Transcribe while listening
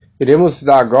Iremos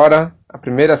estudar agora a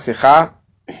primeira Sihá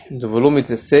do volume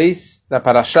 16 da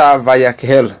Parashá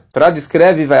Vayakhel. A Torá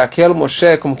descreve Vayakhel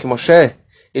Moshe como que Moshe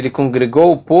ele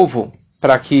congregou o povo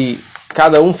para que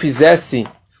cada um fizesse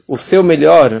o seu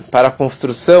melhor para a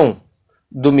construção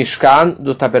do Mishkan,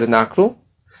 do tabernáculo.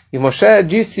 E Moshe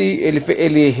disse, ele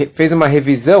fez uma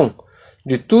revisão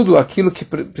de tudo aquilo que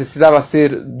precisava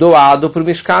ser doado para o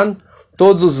Mishkan,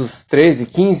 todos os 13,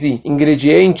 15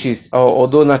 ingredientes ou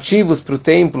donativos para o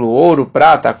templo, ouro,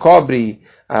 prata, cobre,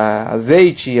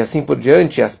 azeite e assim por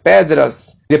diante, as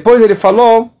pedras. Depois ele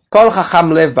falou, Kol Chacham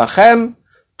Lev Bachem,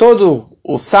 todo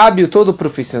o sábio, todo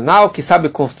profissional que sabe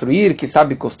construir, que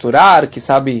sabe costurar, que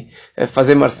sabe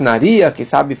fazer marcenaria, que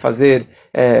sabe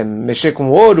mexer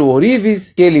com ouro,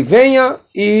 ourives, que ele venha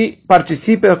e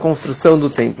participe da construção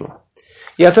do templo.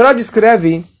 E a Torá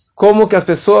descreve como que as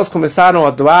pessoas começaram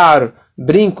a doar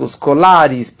brincos,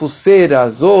 colares,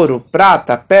 pulseiras, ouro,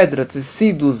 prata, pedra,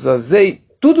 tecidos, azeite,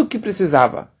 tudo o que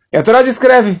precisava. E a Torá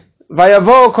descreve,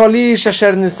 Vayavó kolish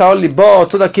asher nisaol libo,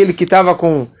 todo aquele que estava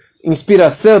com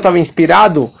inspiração, estava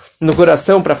inspirado no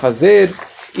coração para fazer,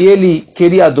 e ele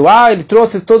queria doar, ele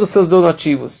trouxe todos os seus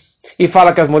donativos. E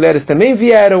fala que as mulheres também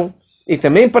vieram, e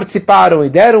também participaram, e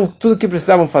deram tudo o que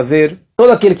precisavam fazer.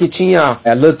 Todo aquele que tinha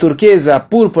lã turquesa,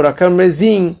 púrpura,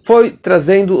 carmesim, foi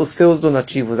trazendo os seus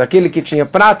donativos. Aquele que tinha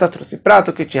prata, trouxe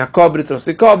prata. O que tinha cobre,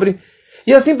 trouxe cobre.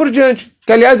 E assim por diante.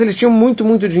 Que, aliás, eles tinham muito,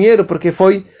 muito dinheiro, porque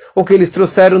foi o que eles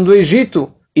trouxeram do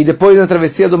Egito. E depois, na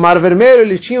travessia do Mar Vermelho,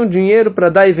 eles tinham dinheiro para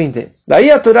dar e vender. Daí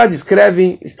a Torá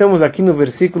descreve, estamos aqui no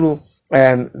versículo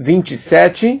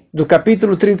 27 do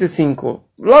capítulo 35,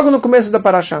 logo no começo da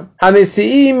Parashá.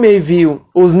 Hanesiim me viu,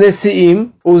 os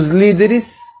Nesiim, os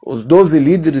líderes, os 12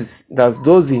 líderes das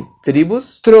 12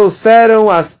 tribos, trouxeram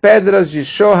as pedras de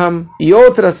Shoham e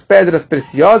outras pedras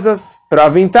preciosas para o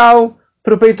avental,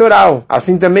 para o peitoral,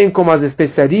 assim também como as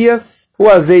especiarias, o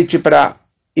azeite para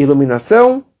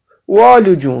iluminação, o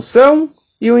óleo de unção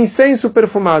e o incenso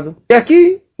perfumado. E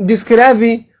aqui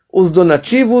descreve os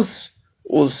donativos,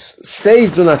 os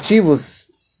 6 donativos,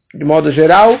 de modo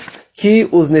geral, que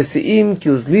os Nesiim, que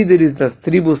os líderes das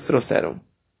tribos trouxeram.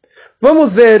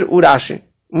 Vamos ver o Rashi.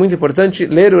 Muito importante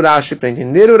ler o Rashi para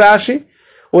entender o Rashi.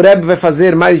 O Rebbe vai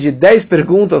fazer mais de 10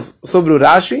 perguntas sobre o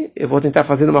Rashi. Eu vou tentar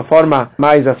fazer de uma forma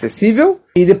mais acessível.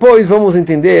 E depois vamos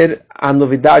entender a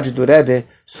novidade do Rebbe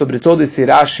sobre todo esse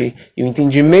Rashi e o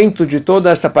entendimento de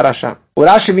toda essa Parashá. O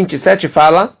Rashi 27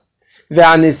 fala,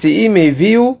 Ve'anesiim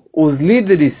viu, os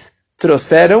líderes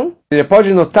trouxeram. Você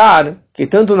pode notar que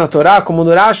tanto na Torá como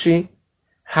no Rashi,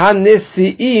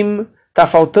 Hanesiim, está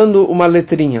faltando uma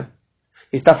letrinha.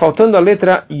 Está faltando a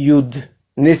letra Yud.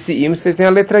 Nesiim, você tem a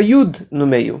letra Yud no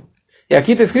meio. E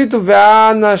aqui está escrito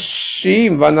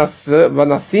Vanassim,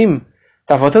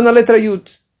 está faltando a letra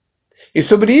Yud. E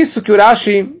sobre isso que o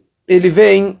Rashi ele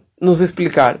vem nos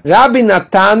explicar. Rabbi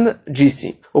Natan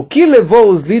disse, o que levou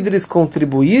os líderes a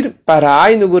contribuir para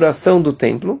a inauguração do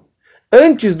templo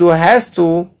antes do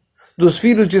resto dos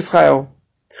filhos de Israel,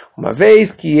 uma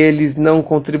vez que eles não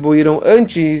contribuíram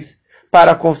antes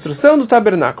para a construção do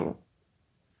tabernáculo.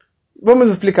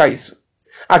 Vamos explicar isso.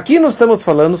 Aqui nós estamos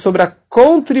falando sobre a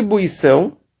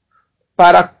contribuição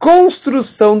para a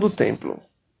construção do templo.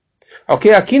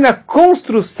 Ok? Aqui na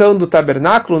construção do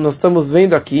tabernáculo, nós estamos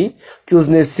vendo aqui que os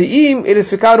Nesiim, eles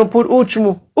ficaram por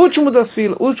último da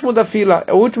fila,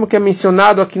 é o último que é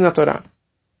mencionado aqui na Torá.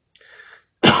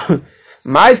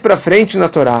 Mais para frente na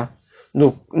Torá,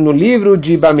 no livro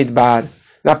de Bamidbar,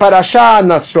 na Parashá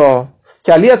Nasro, que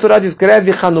ali a Torá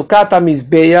descreve Hanukat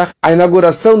HaMizbeach, a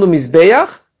inauguração do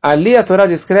Mizbeach, ali a Torá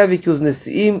descreve que os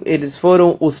Nesiim, eles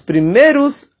foram os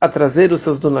primeiros a trazer os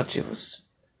seus donativos.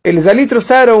 Eles ali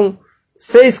trouxeram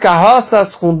 6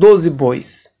 carroças com 12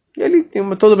 bois. E ali tem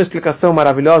toda uma explicação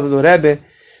maravilhosa do Rebbe,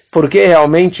 porque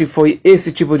realmente foi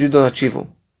esse tipo de donativo.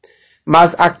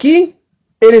 Mas aqui,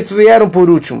 eles vieram por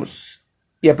últimos.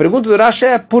 E a pergunta do Rashi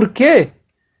é, por quê?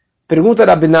 Pergunta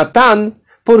Rabbi Natan,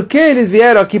 por que eles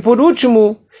vieram aqui por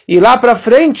último e lá para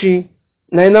frente,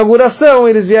 na inauguração,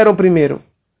 eles vieram primeiro?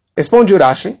 Responde o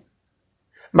Rashi.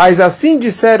 Mas assim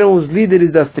disseram os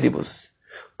líderes das tribos,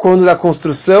 quando na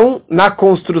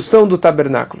construção do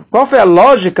tabernáculo. Qual foi a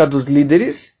lógica dos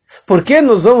líderes? Por que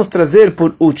nós vamos trazer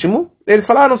por último? Eles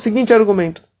falaram o seguinte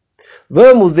argumento.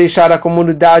 Vamos deixar a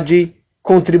comunidade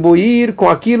contribuir com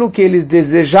aquilo que eles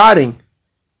desejarem.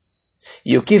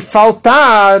 E o que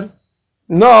faltar,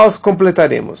 nós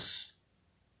completaremos.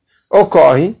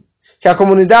 Ocorre que a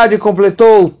comunidade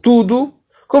completou tudo,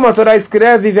 como a Torá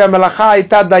escreve,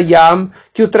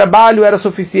 que o trabalho era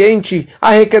suficiente, a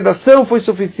arrecadação foi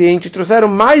suficiente, trouxeram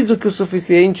mais do que o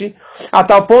suficiente, a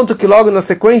tal ponto que logo na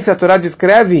sequência a Torá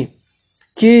descreve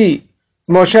que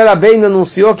Moshe Rabbeinu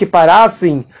anunciou que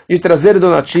parassem de trazer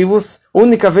donativos.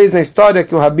 Única vez na história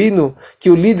que o rabino, que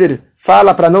o líder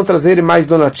fala para não trazerem mais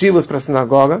donativos para a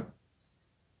sinagoga.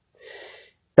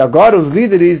 E agora os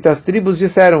líderes das tribos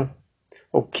disseram: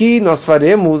 o que nós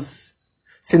faremos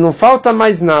se não falta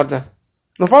mais nada?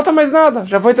 Não falta mais nada,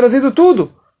 já foi trazido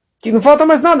tudo. Que não falta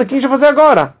mais nada, o que a gente vai fazer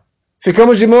agora?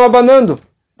 Ficamos de mão abanando.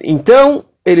 Então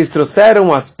eles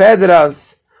trouxeram as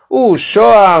pedras, o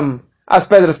shoam, as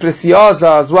pedras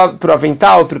preciosas, para o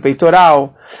avental, para o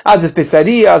peitoral, as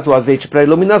especiarias, o azeite para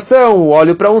iluminação, o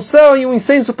óleo para unção e o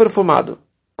incenso perfumado.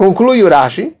 Conclui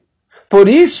Urashi, por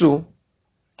isso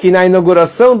que na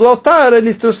inauguração do altar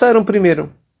eles trouxeram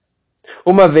primeiro.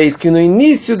 Uma vez que no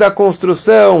início da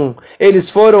construção eles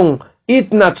foram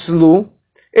itnatzlu,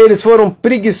 eles foram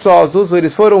preguiçosos,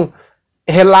 eles foram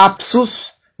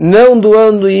relapsos, não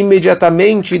doando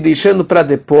imediatamente e deixando para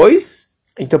depois.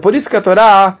 Então por isso que a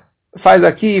Torá faz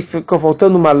aqui, ficou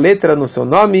faltando uma letra no seu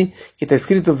nome, que está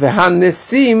escrito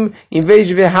Vehanesim, em vez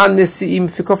de Vehanesim,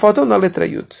 ficou faltando a letra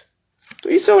Yud.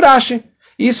 Então, isso é Urashi,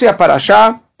 isso é a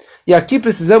Parashá, e aqui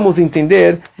precisamos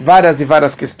entender várias e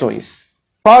várias questões.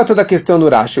 Qual é toda a questão do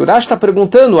Urashi? O Urashi está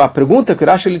perguntando, a pergunta que o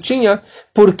Urashi ele tinha,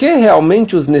 por que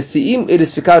realmente os Nesiim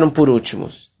eles ficaram por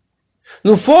últimos?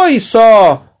 Não foi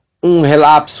só um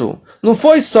relapso, não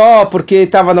foi só porque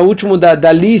estava no último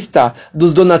da lista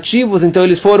dos donativos, então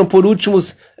eles foram por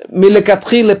últimos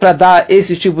melekatrile para dar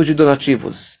esse tipo de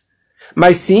donativos.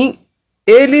 Mas sim,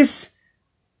 eles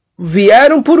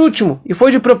vieram por último, e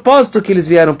foi de propósito que eles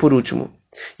vieram por último.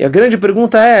 E a grande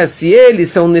pergunta é, se eles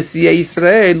são Nesiei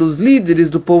Israel, os líderes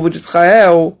do povo de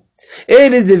Israel,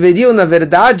 eles deveriam, na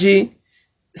verdade,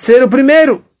 ser o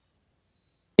primeiro.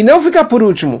 E não ficar por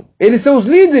último. Eles são os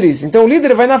líderes, então o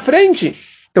líder vai na frente.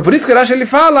 Então por isso que Rashi ele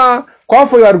fala, qual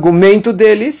foi o argumento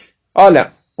deles?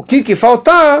 Olha, o que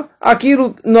faltar,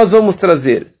 aquilo nós vamos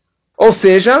trazer. Ou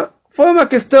seja, foi uma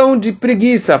questão de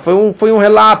preguiça, foi um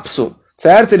relapso,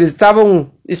 certo? Eles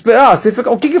estavam esperando,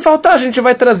 o que faltar a gente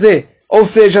vai trazer. Ou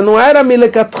seja, não era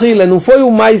milekatrila, não foi o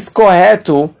mais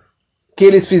correto que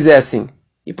eles fizessem.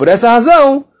 E por essa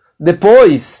razão,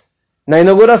 depois, na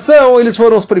inauguração, eles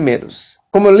foram os primeiros.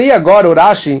 Como eu li agora o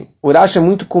Urashi é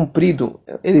muito comprido,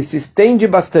 ele se estende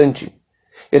bastante.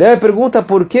 Ele pergunta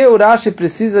por que o Urashi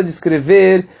precisa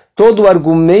descrever todo o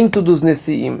argumento dos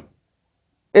Nesiim.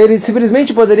 Ele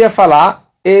simplesmente poderia falar,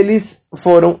 eles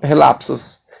foram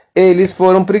relapsos, eles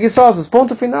foram preguiçosos,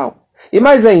 ponto final. E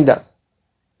mais ainda,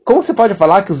 como você pode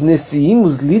falar que os Nesiim,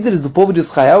 os líderes do povo de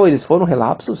Israel, eles foram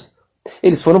relapsos?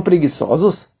 Eles foram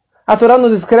preguiçosos? A Torá não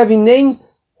descreve nem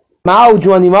mal de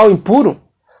um animal impuro.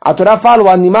 A Torá fala o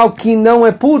animal que não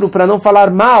é puro, para não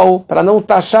falar mal, para não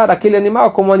taxar aquele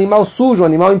animal como um animal sujo, um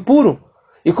animal impuro.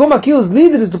 E como aqui os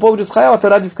líderes do povo de Israel, a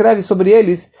Torá descreve sobre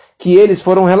eles que eles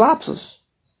foram relapsos.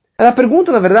 A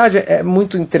pergunta, na verdade, é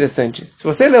muito interessante. Se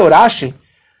você ler Urashi,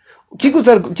 o que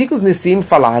os Nesiim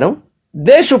falaram?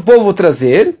 Deixa o povo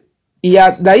trazer, e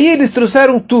daí eles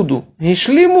trouxeram tudo.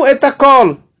 Hishlimu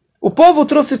etakol. O povo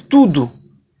trouxe tudo.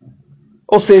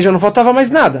 Ou seja, não faltava mais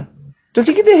nada. Então, o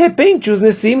que de repente os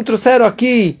Nesiim trouxeram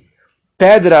aqui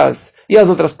pedras, e as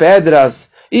outras pedras,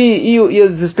 e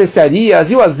as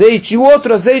especiarias, e o azeite, e o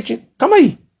outro azeite? Calma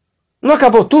aí. Não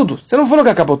acabou tudo? Você não falou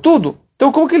que acabou tudo? Então,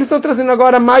 como que eles estão trazendo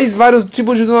agora mais vários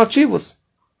tipos de donativos?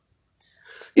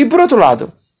 E por outro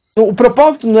lado, o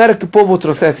propósito não era que o povo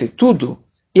trouxesse tudo,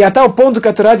 e até o ponto que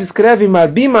a Torá descreve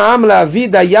Marbima Amla a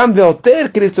vida Yam Veoter,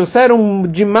 que eles trouxeram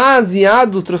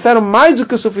demasiado, trouxeram mais do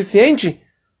que o suficiente.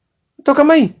 Então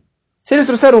calma aí. Se eles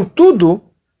trouxeram tudo,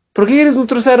 por que eles não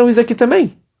trouxeram isso aqui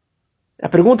também? A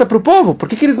pergunta para o povo, por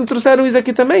que eles não trouxeram isso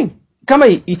aqui também? Calma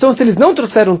aí. Então se eles não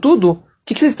trouxeram tudo, o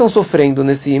que vocês estão sofrendo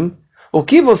nesse im? O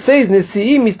que vocês nesse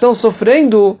im estão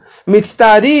sofrendo?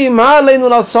 Mitztarim, aleinu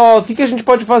lassot. O que a gente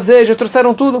pode fazer? Já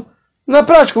trouxeram tudo? Na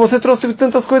prática, você trouxe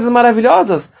tantas coisas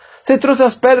maravilhosas. Você trouxe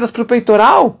as pedras para o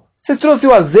peitoral. Você trouxe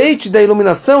o azeite da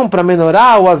iluminação para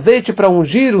menorar, o azeite para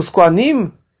ungir os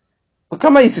koanim.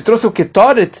 Calma aí, você trouxe o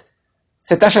ketoret?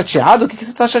 Você está chateado? O que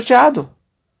você está chateado?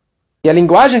 E a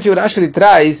linguagem que o Urashi ele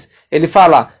traz, ele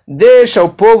fala, deixa o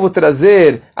povo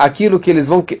trazer aquilo que eles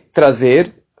vão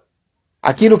trazer,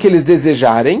 aquilo que eles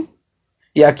desejarem,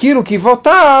 e aquilo que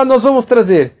faltar, nós vamos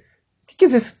trazer. O que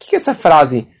é essa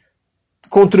frase?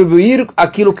 Contribuir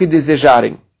aquilo que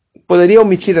desejarem. Poderia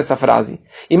omitir essa frase.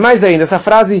 E mais ainda, essa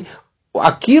frase,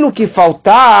 aquilo que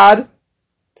faltar,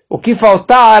 o que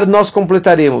faltar nós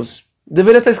completaremos.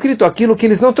 Deveria estar escrito aquilo que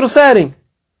eles não trouxerem.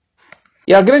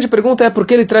 E a grande pergunta é por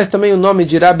que ele traz também o nome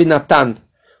de Rabi Natan.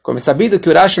 Como é sabido que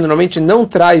o Urashi normalmente não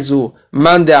traz o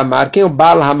Man de Amar, quem é o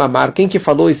Baal Hamamar, quem que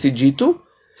falou esse dito.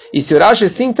 E se o Rashi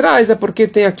sim traz, é porque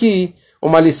tem aqui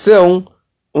uma lição,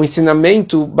 um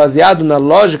ensinamento baseado na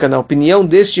lógica, na opinião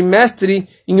deste mestre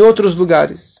em outros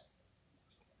lugares.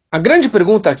 A grande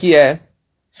pergunta aqui é,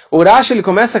 o Rashi ele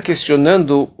começa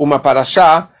questionando uma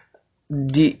parashá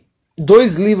de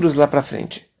 2 livros lá para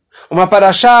frente. Uma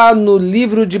parashá no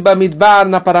livro de Bamidbar,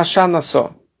 na parashá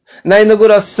Nassó, na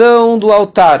inauguração do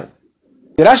altar.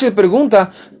 O Rashi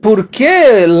pergunta por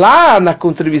que lá na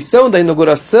contribuição da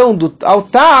inauguração do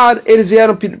altar eles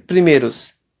vieram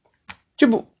primeiros.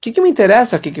 Tipo, o que me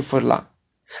interessa aqui que for lá?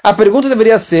 A pergunta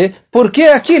deveria ser, por que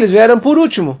aqui eles vieram por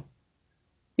último?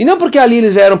 E não porque ali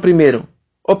eles vieram primeiro.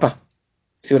 Opa!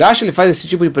 Se o Rashi ele faz esse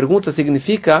tipo de pergunta,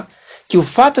 significa que o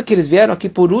fato é que eles vieram aqui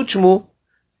por último,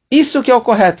 isso que é o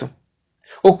correto.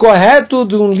 O correto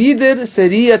de um líder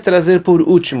seria trazer por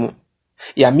último.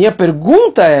 E a minha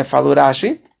pergunta é, fala o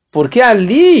Rashi, por que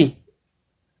ali,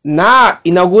 na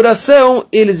inauguração,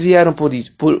 eles vieram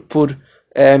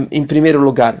em primeiro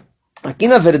lugar? Aqui,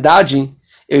 na verdade,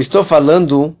 eu estou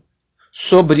falando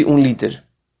sobre um líder.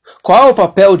 Qual é o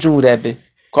papel de um Rebbe?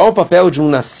 Qual é o papel de um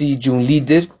Nassi, de um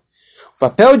líder? O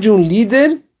papel de um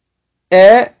líder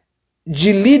é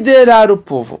de liderar o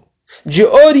povo, de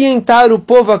orientar o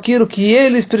povo aquilo que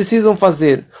eles precisam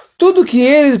fazer, tudo que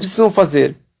eles precisam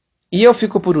fazer. E eu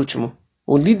fico por último.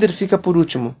 O líder fica por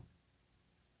último.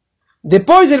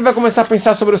 Depois ele vai começar a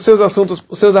pensar sobre os seus assuntos,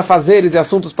 os seus afazeres e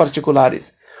assuntos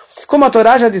particulares. Como a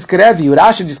Torá já descreve, e o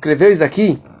Rashi descreveu isso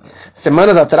aqui,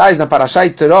 semanas atrás, na Parashá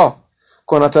Yitro,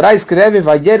 quando a Torá escreve,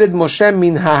 Vayered Moshe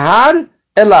min hahar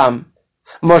elam.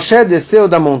 Moshe desceu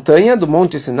da montanha, do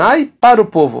Monte Sinai, para o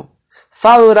povo.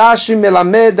 Fala o Rashi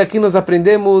Melamed, aqui nós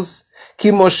aprendemos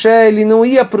que Moshe ele não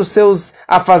ia para os seus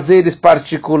afazeres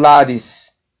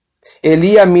particulares.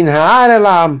 Ele ia min hahar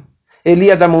elam. Ele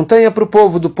ia da montanha para o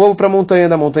povo, do povo para a montanha,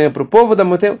 da montanha para o povo, da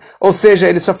montanha... Ou seja,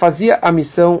 ele só fazia a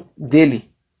missão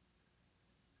dele.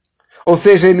 Ou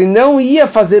seja, ele não ia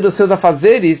fazer os seus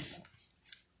afazeres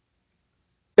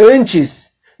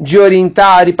antes de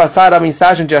orientar e passar a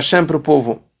mensagem de Hashem para o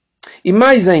povo. E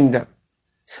mais ainda,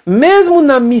 mesmo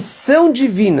na missão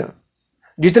divina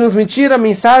de transmitir a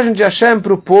mensagem de Hashem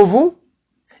para o povo,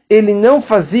 ele não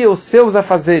fazia os seus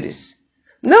afazeres.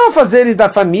 Não afazeres da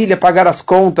família, pagar as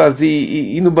contas e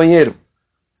ir no banheiro.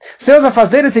 Seus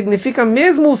afazeres significa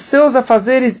mesmo os seus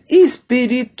afazeres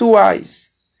espirituais.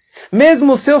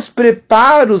 Mesmo os seus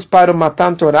preparos para o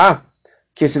Matan Torah,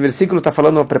 que esse versículo está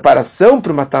falando uma preparação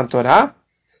para o Matan Torah,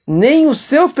 nem os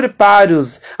seus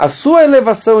preparos, a sua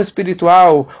elevação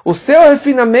espiritual, o seu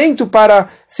refinamento para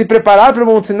se preparar para o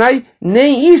Monte Sinai,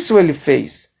 nem isso ele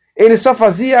fez. Ele só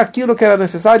fazia aquilo que era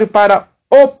necessário para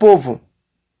o povo.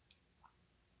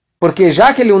 Porque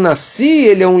já que ele é um Nassi,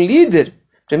 ele é um líder,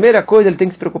 primeira coisa, ele tem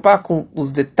que se preocupar com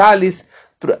os detalhes,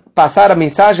 passar a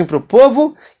mensagem para o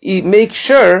povo e make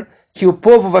sure que o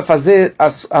povo vai fazer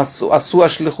a sua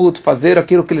shlichut, fazer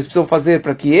aquilo que eles precisam fazer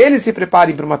para que eles se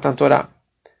preparem para o Matan Torah.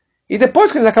 E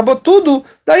depois que ele acabou tudo,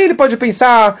 daí ele pode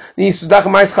pensar em estudar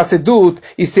mais Hassedut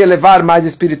e se elevar mais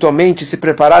espiritualmente, se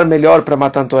preparar melhor para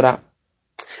Matan Torah.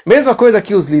 Mesma coisa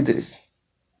aqui os líderes.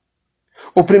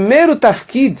 O primeiro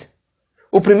tafkid,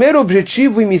 o primeiro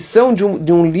objetivo e missão de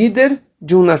um líder,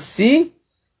 de um Nassi,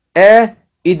 é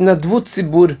Idnadvut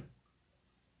Tzibur.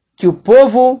 Que o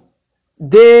povo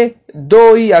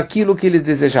doe aquilo que eles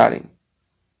desejarem.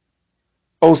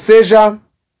 Ou seja,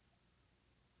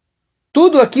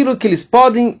 tudo aquilo que eles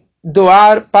podem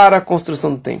doar para a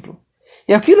construção do templo.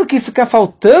 E aquilo que ficar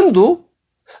faltando,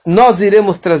 nós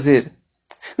iremos trazer.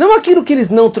 Não aquilo que eles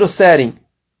não trouxerem.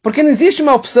 Porque não existe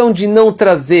uma opção de não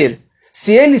trazer.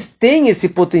 Se eles têm esse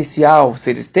potencial, se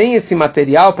eles têm esse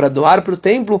material para doar para o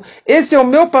templo, esse é o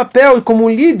meu papel como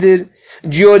líder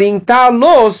de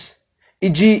orientá-los e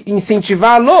de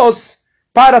incentivá-los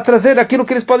para trazer aquilo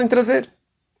que eles podem trazer.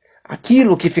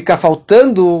 Aquilo que ficar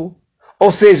faltando,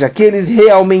 ou seja, que eles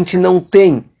realmente não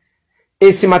têm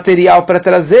esse material para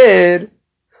trazer.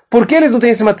 Por que eles não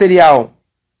têm esse material?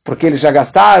 Porque eles já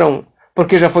gastaram?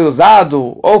 Porque já foi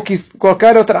usado? Ou que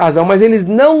qualquer outra razão. Mas eles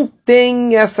não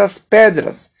têm essas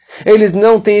pedras. Eles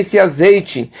não têm esse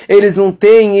azeite. Eles não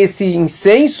têm esse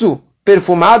incenso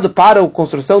perfumado para a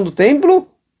construção do templo.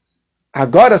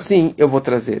 Agora sim eu vou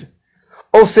trazer.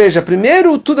 Ou seja,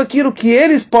 primeiro tudo aquilo que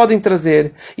eles podem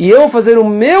trazer. E eu vou fazer o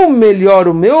meu melhor,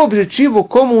 o meu objetivo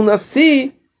como um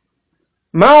Nassi.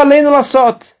 Ma'aleinu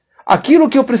lasot. Aquilo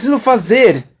que eu preciso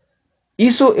fazer.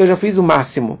 Isso eu já fiz o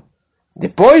máximo.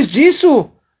 Depois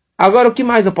disso, agora o que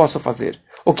mais eu posso fazer?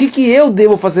 O que eu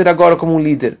devo fazer agora como um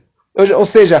líder? Ou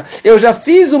seja, eu já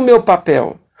fiz o meu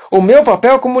papel. O meu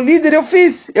papel como líder eu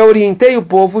fiz. Eu orientei o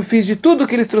povo e fiz de tudo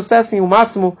que eles trouxessem o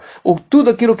máximo, tudo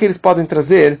aquilo que eles podem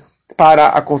trazer para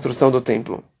a construção do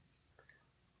templo.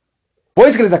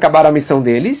 Depois que eles acabaram a missão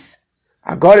deles,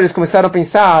 agora eles começaram a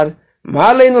pensar,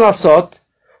 Malei no Lassot,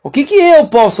 o que eu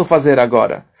posso fazer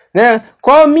agora? Né?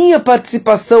 Qual a minha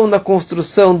participação na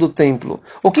construção do templo?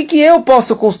 O que eu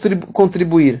posso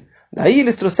contribuir? Daí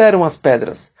eles trouxeram as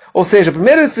pedras. Ou seja,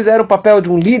 primeiro eles fizeram o papel de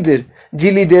um líder, de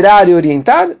liderar e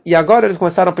orientar, e agora eles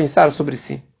começaram a pensar sobre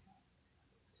si.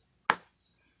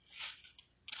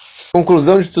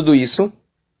 Conclusão de tudo isso,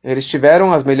 eles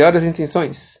tiveram as melhores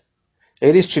intenções.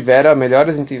 Eles tiveram as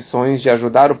melhores intenções de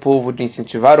ajudar o povo, de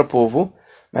incentivar o povo,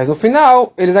 mas no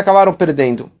final eles acabaram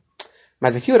perdendo.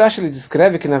 Mas aqui o Rashi ele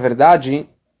descreve que, na verdade,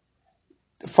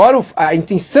 a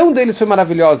intenção deles foi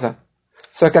maravilhosa.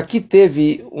 Só que aqui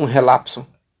teve um relapso.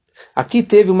 Aqui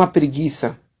teve uma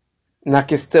preguiça na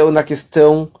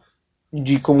questão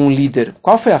de como um líder.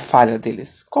 Qual foi a falha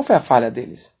deles? Qual foi a falha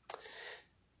deles?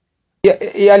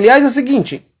 E aliás, é o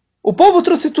seguinte, o povo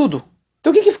trouxe tudo.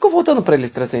 Então o que ficou faltando para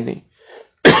eles trazerem?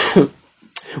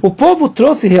 O povo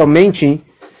trouxe realmente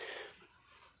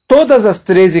todas as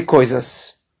 13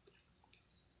 coisas.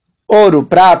 Ouro,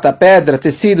 prata, pedra,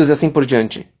 tecidos e assim por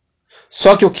diante.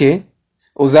 Só que o quê?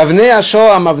 Os avnei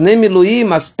ashoam, avnei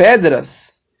miluim, as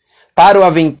pedras, para o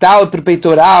avental, para o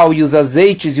peitoral, e os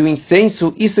azeites e o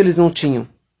incenso, isso eles não tinham.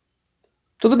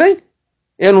 Tudo bem,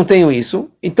 eu não tenho isso,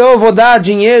 então eu vou dar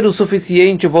dinheiro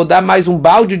suficiente, eu vou dar mais um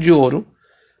balde de ouro,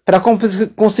 para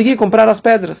conseguir comprar as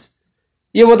pedras.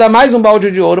 E eu vou dar mais um balde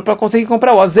de ouro para conseguir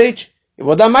comprar o azeite. Eu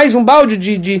vou dar mais um balde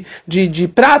de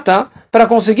prata para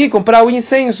conseguir comprar o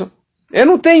incenso. Eu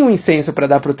não tenho incenso para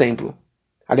dar para o templo.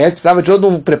 Aliás, precisava de todo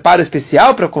um preparo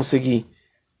especial para conseguir.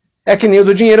 É que nem eu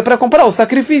dou dinheiro para comprar os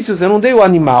sacrifícios. Eu não dei o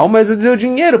animal, mas eu dei o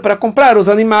dinheiro para comprar os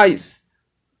animais.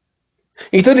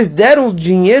 Então eles deram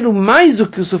dinheiro mais do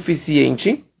que o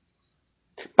suficiente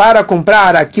para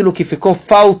comprar aquilo que ficou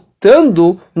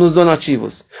faltando nos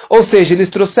donativos. Ou seja, eles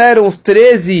trouxeram os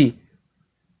 13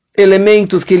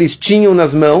 elementos que eles tinham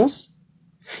nas mãos,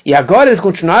 e agora eles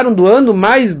continuaram doando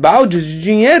mais baldes de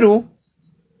dinheiro,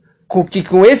 que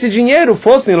com esse dinheiro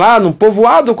fossem lá no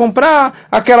povoado comprar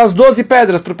aquelas 12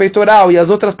 pedras para o peitoral e as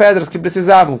outras pedras que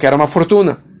precisavam, que era uma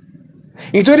fortuna.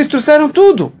 Então eles trouxeram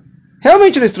tudo.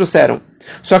 Realmente eles trouxeram.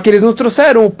 Só que eles não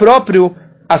trouxeram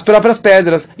as próprias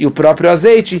pedras, e o próprio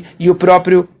azeite, e o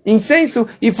próprio incenso,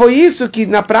 e foi isso que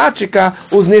na prática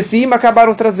os Nessim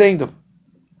acabaram trazendo.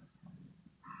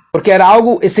 Porque era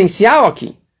algo essencial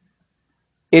aqui.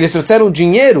 Eles trouxeram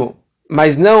dinheiro,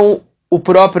 mas não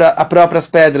as próprias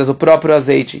pedras, o próprio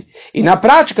azeite. E na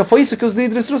prática foi isso que os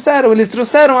líderes trouxeram. Eles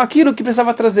trouxeram aquilo que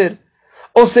precisava trazer.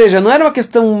 Ou seja, não era uma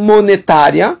questão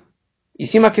monetária, e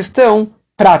sim uma questão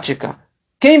prática.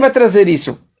 Quem vai trazer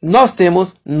isso? Nós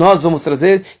temos, nós vamos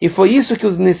trazer, e foi isso que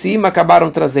os Nessim acabaram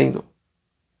trazendo.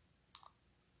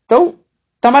 Então,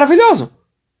 está maravilhoso.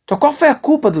 Então qual foi a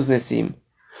culpa dos Nessim?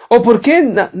 Ou porque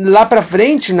lá para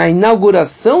frente, na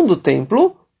inauguração do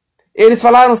templo, eles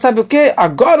falaram, sabe o que?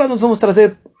 Agora nós vamos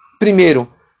trazer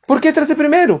primeiro. Por que trazer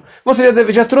primeiro?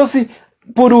 Você já trouxe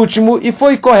por último e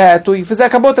foi correto, e você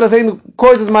acabou trazendo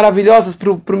coisas maravilhosas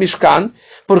para o Mishkan.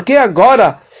 Por que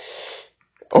agora,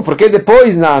 ou porque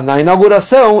depois, na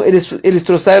inauguração, eles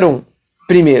trouxeram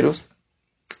primeiros?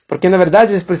 Porque na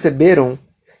verdade eles perceberam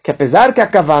que apesar que a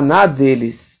kavaná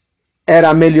deles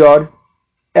era melhor,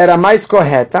 era mais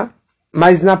correta,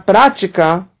 mas na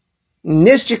prática,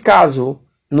 neste caso,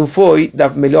 não foi da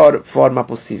melhor forma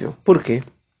possível. Por quê?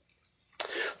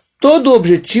 Todo o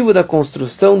objetivo da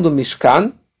construção do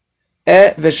Mishkan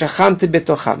é Veshachanti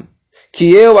Betocham,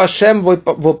 que eu, Hashem,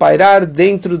 vou pairar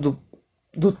dentro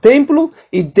do templo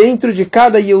e dentro de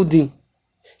cada Yehudi.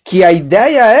 Que a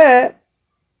ideia é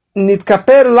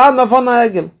Nitkaper lá na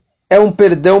Vanagel, é um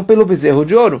perdão pelo bezerro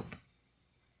de ouro.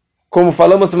 Como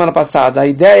falamos semana passada, a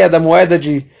ideia da moeda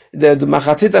do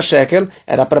Machatzita Shekel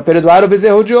era para perdoar o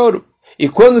bezerro de ouro. E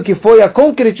quando que foi a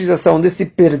concretização desse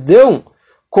perdão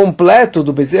completo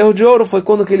do bezerro de ouro, foi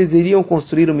quando que eles iriam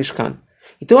construir o Mishkan.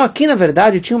 Então aqui, na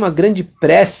verdade, tinha uma grande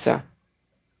pressa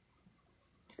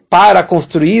para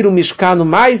construir o Mishkan o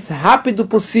mais rápido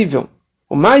possível,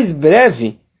 o mais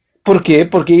breve. Por quê?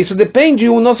 Porque isso depende,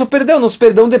 o nosso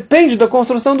perdão depende da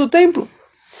construção do templo.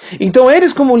 Então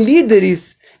eles, como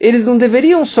líderes, eles não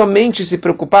deveriam somente se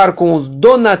preocupar com os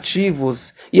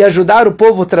donativos e ajudar o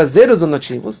povo a trazer os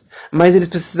donativos, mas eles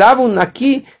precisavam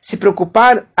aqui se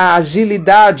preocupar a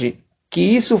agilidade, que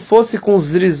isso fosse com os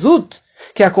zrizut,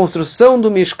 que a construção do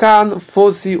Mishkan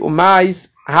fosse o mais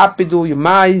rápido e o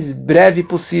mais breve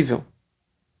possível.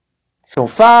 Então, o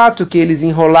fato que eles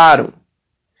enrolaram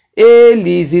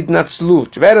eles idnatzlu,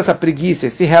 tiveram essa preguiça,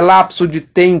 esse relapso de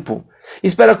tempo.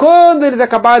 Espera quando eles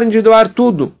acabarem de doar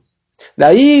tudo.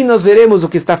 Daí nós veremos o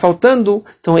que está faltando.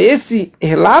 Então esse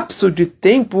relapso de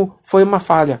tempo foi uma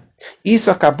falha.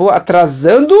 Isso acabou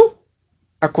atrasando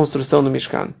a construção do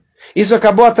Mishkan. Isso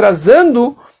acabou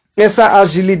atrasando essa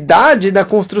agilidade da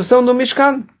construção do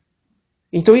Mishkan.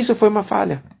 Então isso foi uma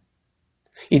falha.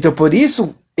 Então por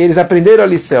isso eles aprenderam a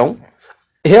lição.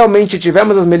 Realmente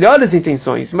tivemos as melhores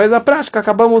intenções, mas na prática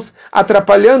acabamos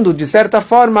atrapalhando, de certa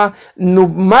forma, no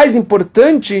mais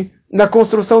importante na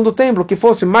construção do templo, que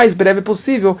fosse o mais breve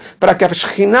possível, para que a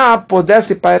Shekhinah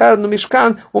pudesse pairar no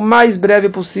Mishkan o mais breve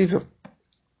possível.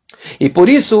 E por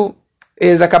isso,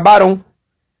 eles acabaram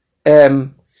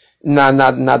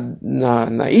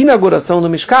na inauguração do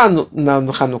Mishkan,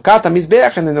 no Hanukkah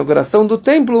Mizbeach, na inauguração do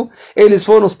templo, eles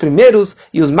foram os primeiros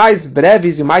e os mais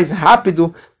breves e o mais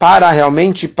rápido para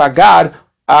realmente pagar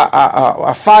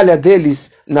a falha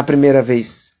deles na primeira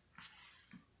vez.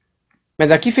 Mas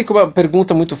aqui fica uma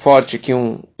pergunta muito forte que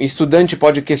um estudante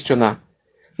pode questionar.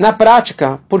 Na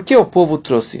prática, por que o povo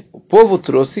trouxe? O povo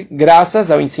trouxe graças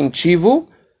ao incentivo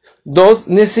dos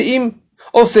Nesiim.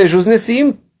 Ou seja, os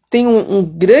Nesiim têm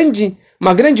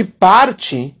uma grande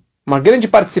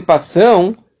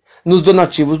participação nos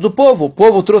donativos do povo. O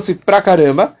povo trouxe pra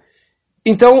caramba.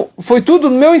 Então, foi tudo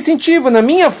no meu incentivo, na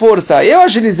minha força. Eu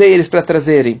agilizei eles para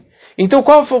trazerem. Então,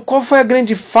 qual foi a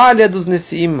grande falha dos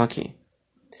Nesiim aqui?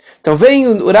 Então,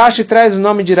 o Rashi traz o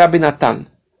nome de Rabbi Natan.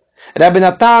 Rabbi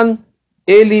Natan,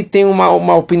 ele tem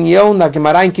uma opinião na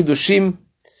Gemara em Kiddushim,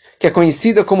 que é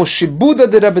conhecida como Shibuda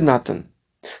de Rabbi Natan.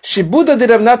 Shibuda de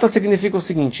Rabbi Natan significa o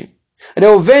seguinte: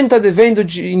 Reuven está devendo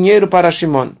dinheiro para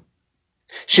Shimon.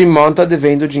 Shimon está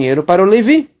devendo dinheiro para o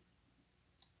Levi.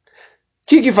 O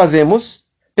que fazemos?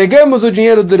 Pegamos o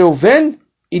dinheiro do Reuven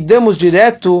e damos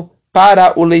direto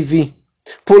para o Levi,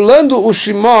 pulando o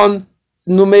Shimon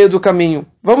no meio do caminho.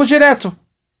 Vamos direto.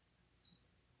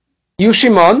 E o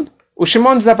Shimon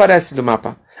desaparece do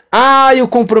mapa. E o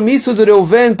compromisso do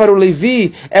Reuven para o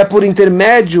Levi é por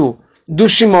intermédio do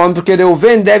Shimon, porque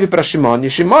Reuven deve para Shimon e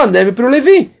Shimon deve para o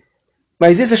Levi.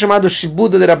 Mas isso é chamado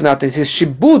Shibud de Rabbi Natan. Esse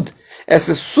Shibud,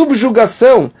 essa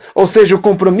subjugação, ou seja, o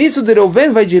compromisso de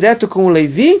Reuven vai direto com o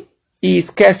Levi e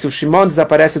esquece, o Shimon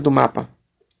desaparece do mapa.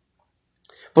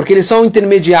 Porque ele é só um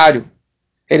intermediário.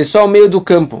 Ele é só o meio do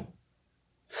campo.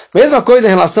 Mesma coisa em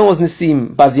relação aos Nesiim.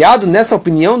 Baseado nessa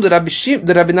opinião do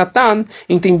Rabbi Natan,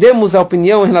 entendemos a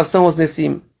opinião em relação aos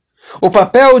Nesiim. O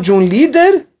papel de um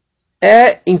líder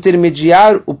é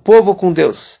intermediar o povo com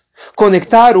Deus.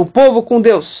 Conectar o povo com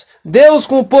Deus. Deus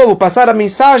com o povo, passar a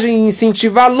mensagem e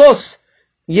incentivá-los.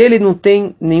 E ele não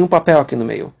tem nenhum papel aqui no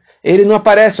meio. Ele não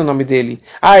aparece o nome dele.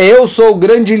 Eu sou o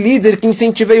grande líder que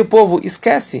incentivei o povo.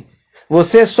 Esquece.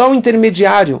 Você é só um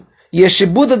intermediário. E a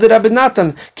Shibuda de Rabbi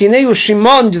Natan, que nem o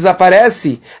Shimon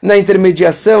desaparece na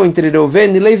intermediação entre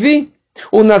Reuven e Levi,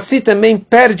 o Nassi também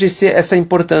perde-se essa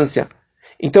importância.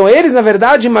 Então eles, na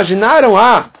verdade, imaginaram,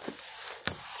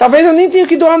 talvez eu nem tenho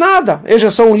que doar nada. Eu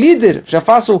já sou um líder, já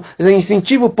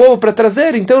incentivo o povo para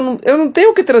trazer, então eu não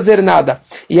tenho que trazer nada.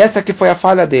 E essa que foi a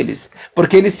falha deles.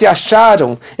 Porque eles se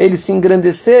acharam, eles se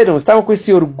engrandeceram, estavam com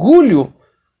esse orgulho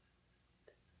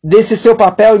desse seu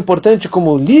papel importante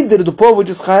como líder do povo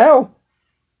de Israel.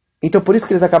 Então por isso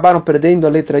que eles acabaram perdendo a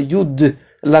letra Yud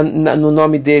lá no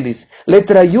nome deles.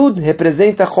 Letra Yud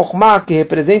representa Chokhmah, que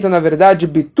representa na verdade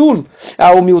Bitul,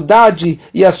 a humildade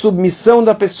e a submissão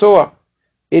da pessoa.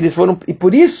 E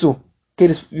por isso que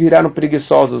eles viraram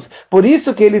preguiçosos. Por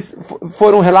isso que eles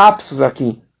foram relapsos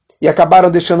aqui. E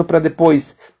acabaram deixando para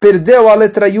depois. Perdeu a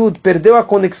letra Yud, perdeu a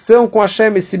conexão com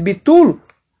Hashem, esse Bitul.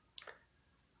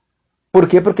 Por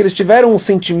quê? Porque eles tiveram um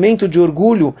sentimento de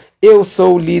orgulho. Eu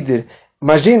sou o líder.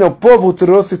 Imagina, o povo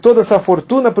trouxe toda essa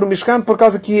fortuna para o Mishkan por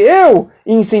causa que eu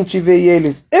incentivei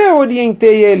eles. Eu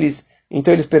orientei eles.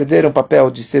 Então eles perderam o papel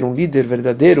de ser um líder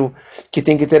verdadeiro, que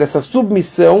tem que ter essa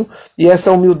submissão e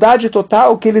essa humildade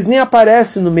total que eles nem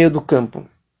aparecem no meio do campo.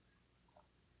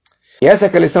 E essa é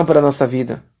a lição para a nossa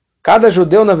vida. Cada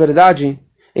judeu, na verdade,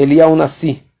 ele é um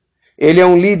Nassi. Ele é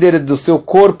um líder do seu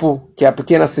corpo, que é a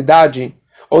pequena cidade,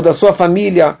 ou da sua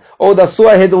família, ou da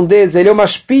sua redondeza. Ele é uma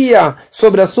espia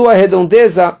sobre a sua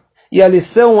redondeza. E a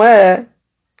lição é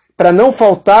para não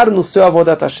faltar no seu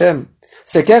Avodat Hashem.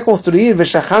 Você quer construir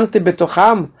Veshachante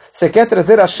Betocham? Você quer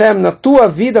trazer Hashem na tua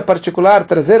vida particular,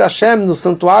 trazer Hashem no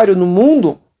santuário, no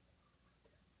mundo?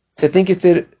 Você tem que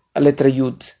ter a letra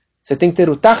Yud. Você tem que ter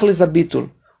o Tachlis Abitul,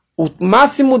 o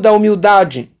máximo da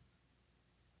humildade.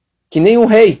 Que nem o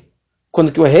rei.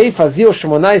 Quando que o rei fazia o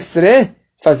Shemonah Esrei,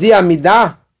 fazia a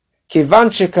Amidah, Kevan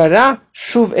Shekara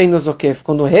Shuv Einozokef.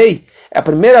 Quando o rei a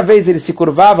primeira vez ele se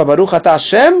curvava, Baruch Atah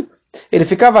Hashem, ele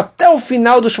ficava até o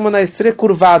final do Shemona Esrei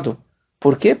curvado.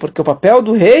 Por quê? Porque o papel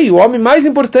do rei, o homem mais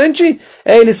importante,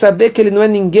 é ele saber que ele não é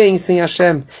ninguém sem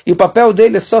Hashem. E o papel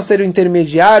dele é só ser o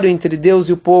intermediário entre Deus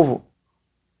e o povo.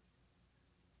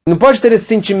 Não pode ter esse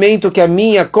sentimento que a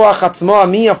minha Koach Atzmo, a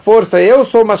minha força, eu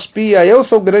sou o Mashpia, eu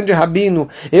sou o grande rabino,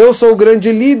 eu sou o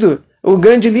grande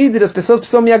líder, as pessoas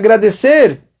precisam me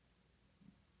agradecer.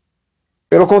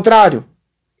 Pelo contrário,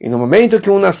 e no momento que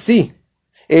um nasci,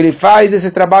 ele faz esse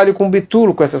trabalho com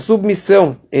bitul, com essa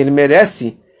submissão, ele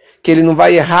merece que ele não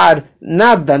vai errar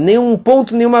nada, nenhum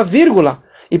ponto, nenhuma vírgula.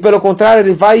 E pelo contrário,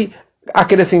 ele vai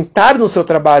acrescentar no seu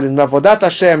trabalho, no Avodat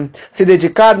Hashem, se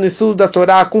dedicar no estudo da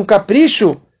Torá com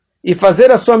capricho, e fazer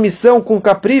a sua missão com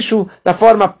capricho, da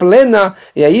forma plena.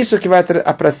 E é isso que vai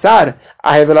apressar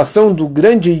a revelação do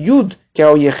grande Yud, que é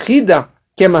o Yehida,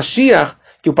 que é Mashiach,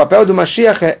 que o papel do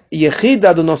Mashiach é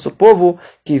Yehida do nosso povo,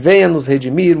 que venha nos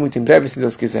redimir muito em breve, se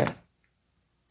Deus quiser.